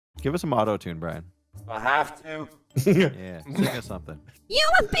Give us some auto-tune, Brian. I have to. Yeah, sing us something. You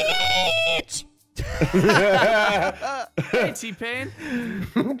a bitch! Hey, T-Pain.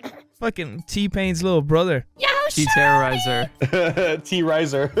 Fucking T-Pain's little brother. Yo, T-Terroriser.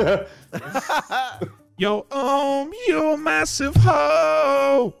 T-Riser. Yo, you massive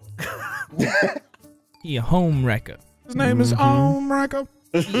hoe. He a home wrecker. His name is Wrecker.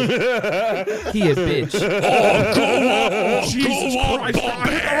 He a bitch. Oh, Jesus Christ, I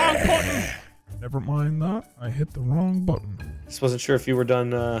hit the wrong button. Never mind that. I hit the wrong button. Just wasn't sure if you were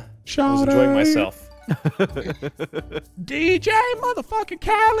done. I was Shout enjoying myself. DJ motherfucking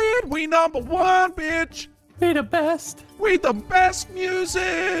Khaled, we #1, bitch. We the best. We the best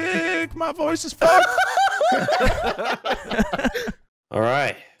music. My voice is fucked. All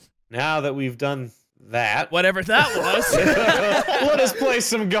right. Now that we've done that, Whatever that was. let us play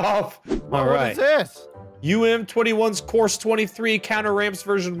some golf. All What right. is this? UM21's Course 23 Counter Ramps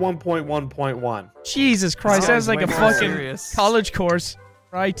version 1.1.1. Jesus Christ, sounds like way a more fucking serious. college course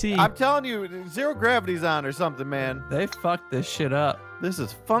for IT. I'm telling you, zero gravity's on or something, man. They fucked this shit up. This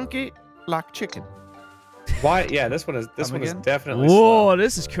is funky like chicken. Why? Yeah, this one is again? definitely slow. Whoa,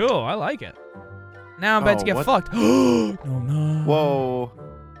 this is cool. I like it. Now I'm about to get what? fucked. No, no. Whoa.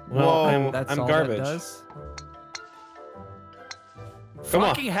 Well, Whoa. That's I'm all garbage. That does. Come on.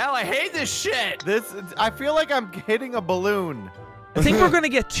 Fucking hell, I hate this shit. I feel like I'm hitting a balloon. I think we're gonna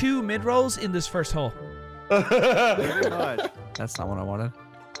get 2 mid-rolls in this first hole. Pretty much. That's not what I wanted.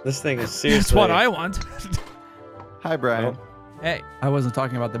 This thing is seriously. That's what I want. Hi, Brian. Hey, I wasn't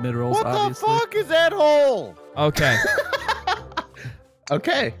talking about the mid rolls, What obviously. the fuck is that hole? okay.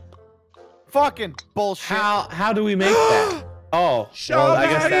 Okay. Fucking bullshit. How do we make that? Oh, well, I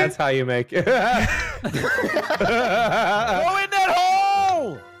guess that's how you make it. Go in that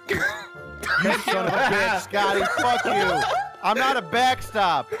hole! You son of a bitch, Scotty. Fuck you. I'm not a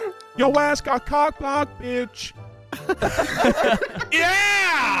backstop. Your ass got cock blocked, bitch.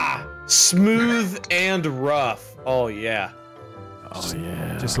 Yeah! Smooth and rough. Oh, yeah. Oh,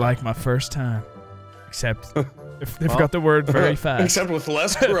 yeah. Just like my first time. Except if they forgot the word very fast. Except with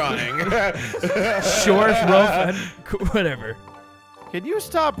less crying. Short, rough, and whatever. Can you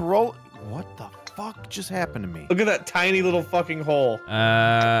stop roll? What the fuck just happened to me? Look at that tiny little fucking hole.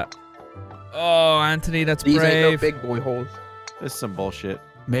 Oh, Anthony, that's These ain't no brave. big boy holes. This is some bullshit.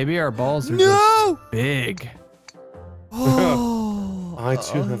 Maybe our balls are just big. Oh. I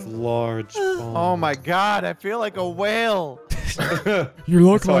too have large balls. Oh my god, I feel like a whale. You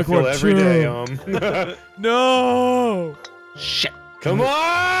look That's how I like feel one every too. day. No. Shit. Come on!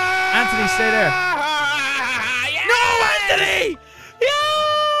 Anthony, stay there. Yes! No, Anthony!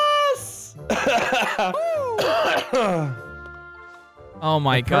 Yes! Oh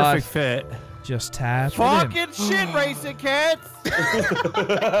my god. Perfect fit. Just tap. Fucking shit, racing cats.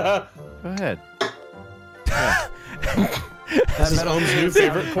 Go ahead. This is Ohm's new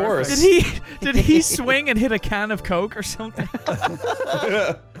favorite course. Did he swing and hit a can of Coke or something?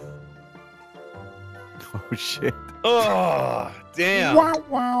 Oh shit. Oh, damn. Wow,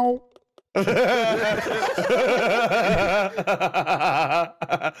 wow.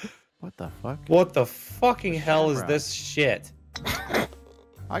 What the fuck? What the fucking hell is this shit?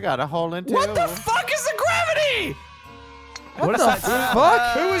 I got a hole in too. What the fuck is the gravity? What the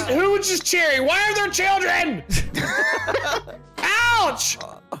fuck? Who was just cheering? Why are there children? Ouch!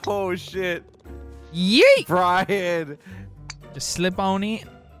 Oh shit. Yeet! Brian. Just slip on it.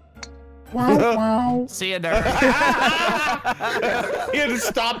 Wow, wow. See you there. He had to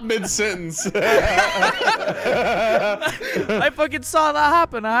stop mid-sentence. I fucking saw that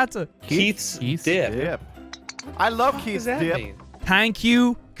happen. I had to. Keith's dip. Dip. I love What Keith's does that dip. mean? Thank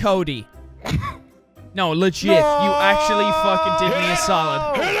you, Cody. No, legit. You actually fucking did me a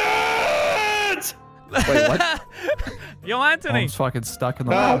solid. Hit it! Wait, what? Yo, Anthony. Mom's fucking stuck in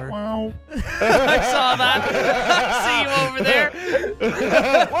the Wow, water. wow. I saw that. I see you over there.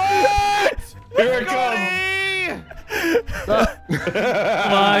 What? Here it comes.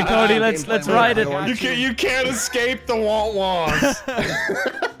 Come on, Cody. Let's ride it. You can't escape the want-wants.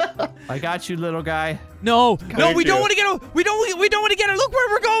 I got you, little guy. No, Thank we don't you. want to get it. We don't want to get it. Look where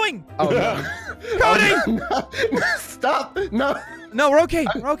we're going. Oh, no. Cody. No. Stop. No. No, we're okay.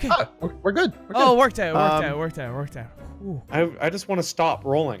 We're okay. We're good. We're Oh, good. it worked out. Worked out. Ooh. I just want to stop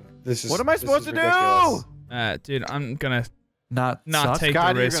rolling. This is. What am I this supposed is to ridiculous. do? Dude, I'm gonna Not not suck. take the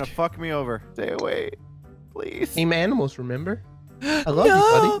God, you're risk. gonna fuck me over. Stay away, please. Team animals, remember? I love you,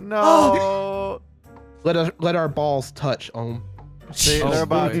 buddy. No. Let our balls touch, Ohm. See, Oh, they're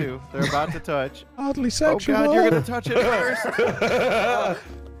about boy. to. They're about to touch. Oddly Oh sexual. God, you're gonna touch it first.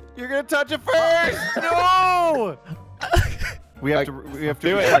 You're gonna touch it first. No. We have to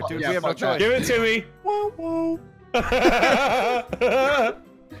Do it. record, dude. Yeah, we have no fuck that. choice. Give it to me.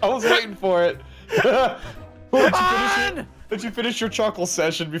 I was waiting for it. Did you finish your chuckle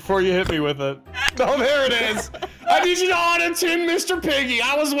session before you hit me with it? No, there it is. I need you to auto-tune Mr. Piggy.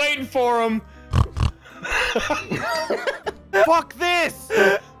 I was waiting for him. Fuck this!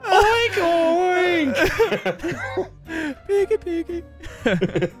 Oink oink. Piggy.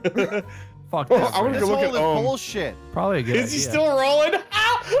 Fuck Oh, that. I wanna This go look hole at is Ohm. bullshit. Probably a good Is he idea. still rolling?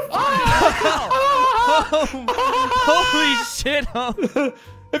 Holy shit!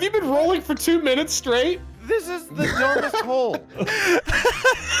 Have you been rolling for 2 minutes straight? This is the dumbest hole.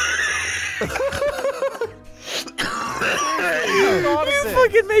 You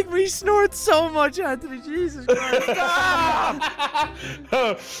fucking make me snort so much, Anthony. Jesus Christ.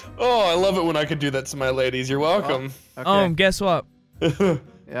 Oh, I love it when I can do that to my ladies. You're welcome. Okay. Guess what? Yep.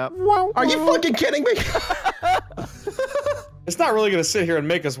 Are you fucking kidding me? It's not really gonna sit here and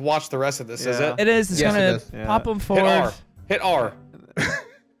make us watch the rest of this, is Yeah. it? It is. It's Yes, it gonna is. Yeah. pop them Hit forward. R. Hit R.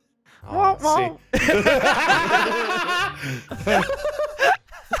 Oh, let's see.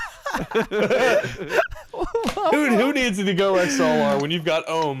 Who needs to go XLR when you've got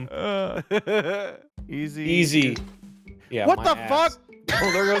Ohm? Easy. Easy. Yeah. What my the ass. fuck?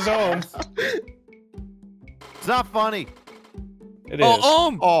 Oh, there goes Ohm. It's not funny. It is.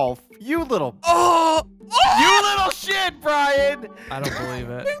 Oh, you little. You little shit, Brian. I don't believe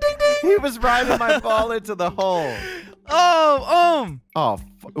it. He was riding my ball into the hole. Oh. Oh.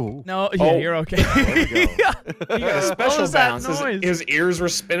 Ooh. No. Yeah, Oh. you're okay. There we go. He got a special was that bounce. noise? His ears were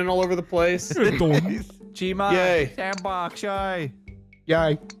spinning all over the place. Chima. Yay. Sandbox, shy.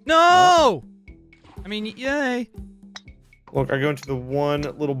 Yay. No. I mean, yay. Look, I go into the one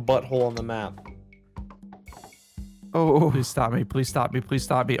little butthole on the map. Oh. Please stop me. Please stop me. Please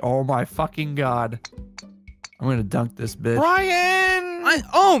stop me. Oh my fucking god. I'm gonna dunk this bitch. Brian.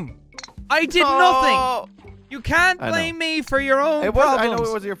 I did nothing. Oh. You can't I know. blame me for your own It was, I problems. know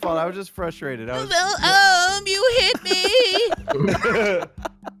it was your fault. I was just frustrated. I was. Well, you hit me.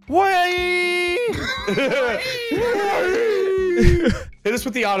 Wait. Hit us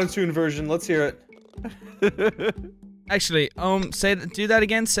with the auto-tune version. Let's hear it. Actually, do that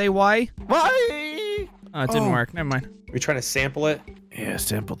again. Say why. Why? Oh, it didn't work. Never mind. Are we trying to sample it? Yeah,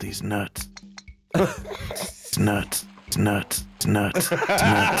 sample these nuts. It's nuts. It's nuts. It's nuts. It's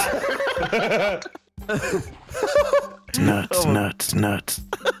nuts. It's nuts. Nuts. Nuts.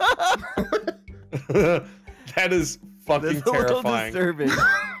 That is fucking That's a little terrifying. disturbing.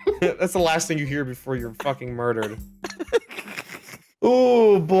 That's the last thing you hear before you're fucking murdered.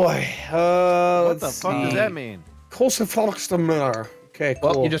 Oh boy. What Let's the fuck see. does that mean? Kostenvolkstemmer. Okay,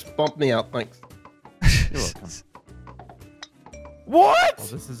 cool. Well, you just bumped me out. Thanks. You're welcome. What? Oh,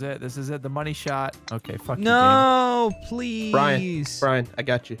 this is it. This is it. The money shot. Okay, fuck you, No, please. Brian, I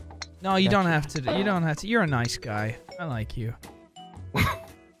got you. No, you don't have to. You don't have to. You're a nice guy. I like you.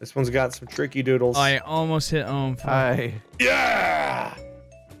 This one's got some tricky doodles. I almost hit Hi. Yeah!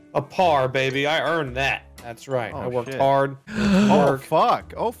 A par, baby. I earned that. That's right. Oh, I worked shit. hard. Oh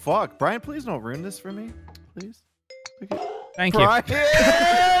fuck. Oh fuck. Brian, please don't ruin this for me. Please. Thank you. Brian!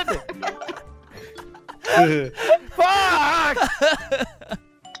 Fuck!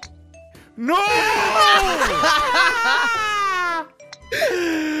 No!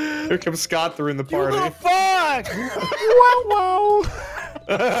 Here comes Scott through in the You party. little fuck! Wow!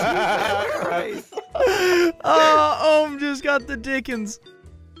 Christ. Oh, just got the Dickens.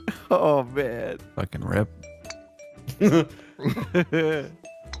 Oh man. Fucking rip.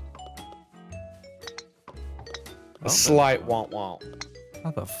 A slight womp.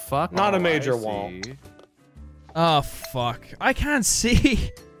 How the fuck? Not a Oh, major I womp. see. Oh fuck! I can't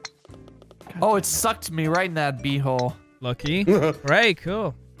see. Oh, it sucked me right in that beehole. Lucky. Right.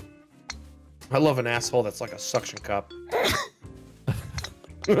 Cool. I love an asshole that's like a suction cup.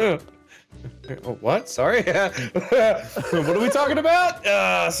 Oh, what? Sorry? What are we talking about?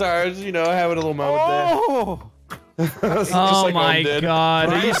 Sorry, just, having a little moment Oh! there. Just Oh like my Ohm did. god!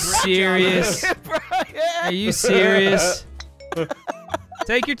 Are you serious? Are you serious?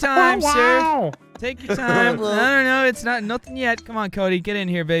 Take your time, sir. Take your time. No, it's not nothing yet. Come on, Cody, get in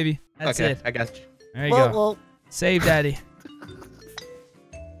here, baby. That's Okay, it. I got you. There you go. Save daddy.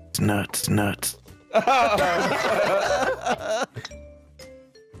 It's nuts. Nuts.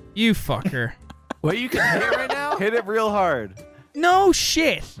 You fucker. What, you can hit right now? Hit it real hard. No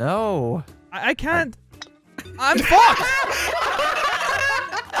shit. No. I can't. I'm fucked.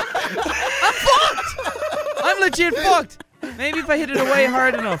 I'm fucked. I'm legit fucked. Maybe if I hit it away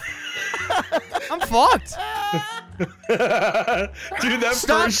hard enough. I'm fucked. Dude, that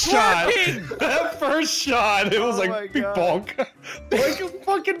Stop first shot. twerking! That first shot, it was my like beep God. bonk. Like a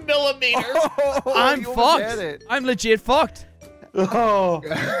fucking millimeter. Oh, I'm you almost had fucked. it. I'm legit fucked. Oh.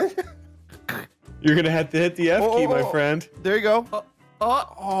 You're gonna have to hit the F key, my Oh. friend. There you go. Oh,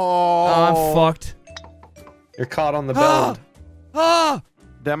 Oh, I'm fucked. You're caught on the bend. Ah!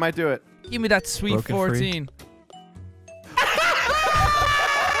 That might do it. Give me that sweet Broken free. 14.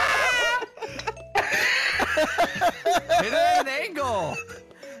 hit it at an angle.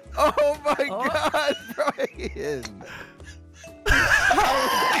 Oh my God, Brian! How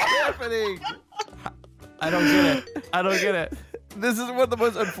is this happening? I don't get it. I don't get it. This is one of the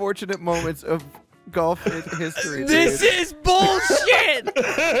most unfortunate moments of golf history. This dude. is bullshit!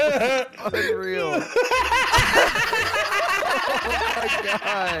 Unreal. Oh my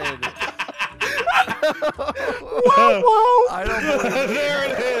God. I don't believe it. There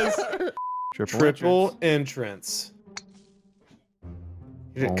it is. Triple entrance.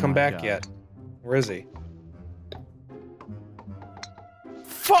 He didn't Oh come my back God. yet. Where is he?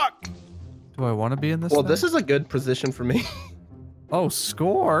 Fuck! Do I want to be in this? Well, thing? this is a good position for me. Oh,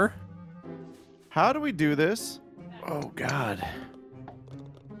 score. How do we do this? Oh God.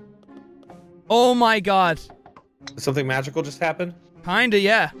 Oh my god. Did something magical just happen? Kinda,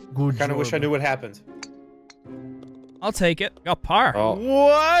 yeah. Good Kind of wish I knew what happened. I'll take it. Got par. Oh,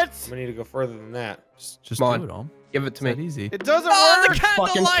 What? I'm gonna need to go further than that. Just Come do on. it, Om. Give it to It's that me. easy. It doesn't Oh, the work.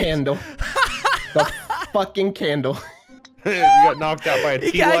 Fucking candlelight! candle. The fucking candle. You got knocked out by a He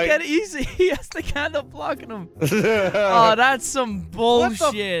tea can't light. get easy. He has the candle blocking him. Oh, that's some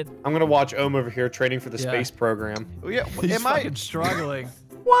bullshit. I'm gonna watch Ohm over here training for the Yeah. space program. Yeah, He's am I? fucking struggling.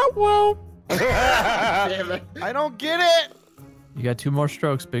 Damn it. I don't get it. You got 2 more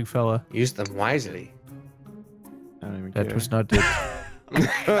strokes, big fella. Use them wisely. I don't even That was not dick.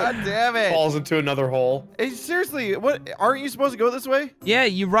 God damn it. Falls into another hole. Hey, seriously, what? Aren't you supposed to go this way? Yeah,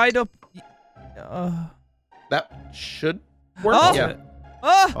 you ride up. That should work. Oh! Yeah.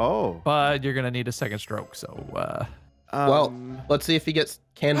 Oh! Oh. But you're gonna need a second stroke, so Well, let's see if he gets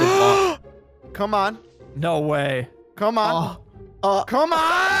candle blocked. come on. no way. Come on. Oh. Come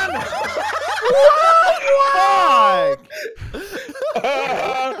on. Fuck.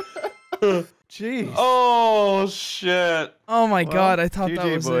 Jeez. Oh shit. Oh my Well, god, I thought GG,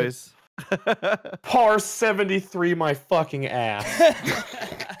 that was boys. Par 73 my fucking ass.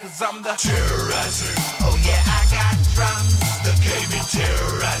 Cause I'm the terrorizer. Oh yeah, I got drums. The KB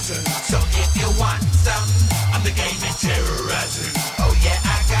terrorizer. So